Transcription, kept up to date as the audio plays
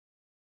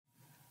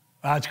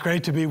Well, it's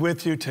great to be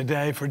with you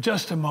today for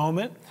just a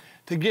moment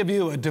to give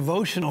you a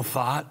devotional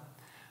thought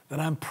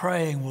that I'm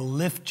praying will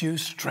lift you,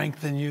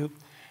 strengthen you,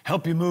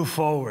 help you move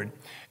forward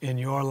in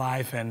your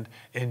life and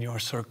in your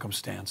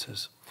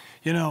circumstances.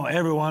 You know,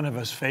 every one of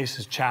us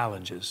faces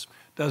challenges.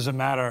 Doesn't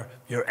matter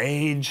your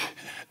age,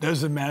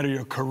 doesn't matter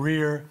your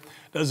career,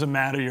 doesn't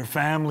matter your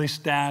family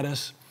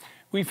status.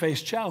 We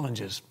face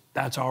challenges.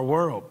 That's our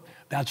world.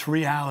 That's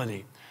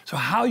reality. So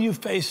how you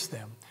face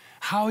them,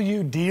 how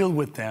you deal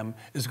with them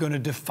is going to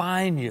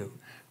define you.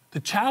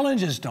 The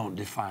challenges don't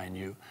define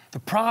you. The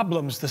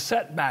problems, the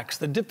setbacks,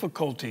 the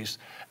difficulties,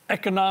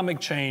 economic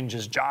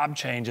changes, job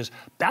changes,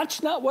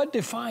 that's not what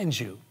defines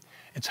you.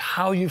 It's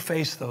how you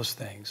face those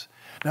things.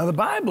 Now the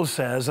Bible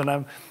says, and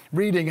I'm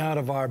reading out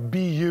of our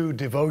BU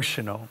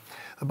devotional,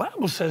 the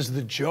Bible says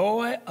the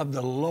joy of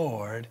the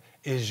Lord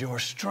is your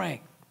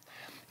strength.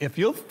 If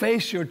you'll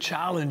face your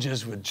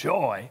challenges with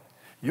joy,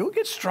 you'll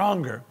get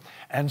stronger,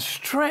 and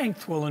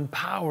strength will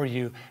empower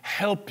you,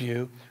 help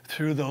you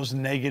through those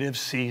negative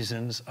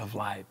seasons of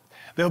life.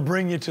 They'll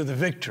bring you to the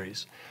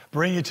victories,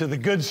 bring you to the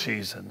good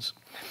seasons.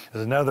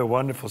 There's another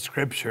wonderful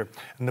scripture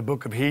in the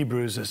book of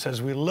Hebrews that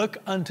says, we look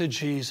unto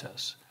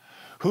Jesus,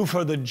 who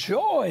for the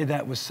joy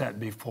that was set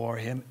before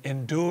him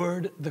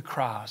endured the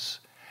cross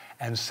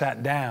and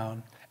sat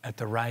down at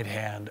the right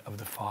hand of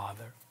the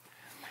Father.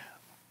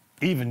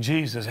 Even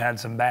Jesus had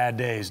some bad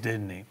days,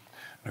 didn't he?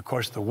 And of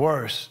course, the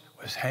worst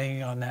was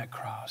hanging on that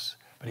cross,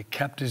 but he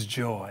kept his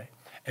joy.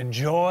 And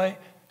joy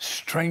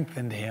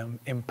strengthened him,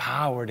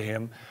 empowered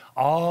him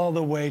all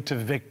the way to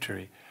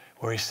victory,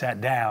 where he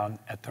sat down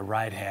at the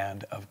right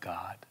hand of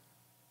God.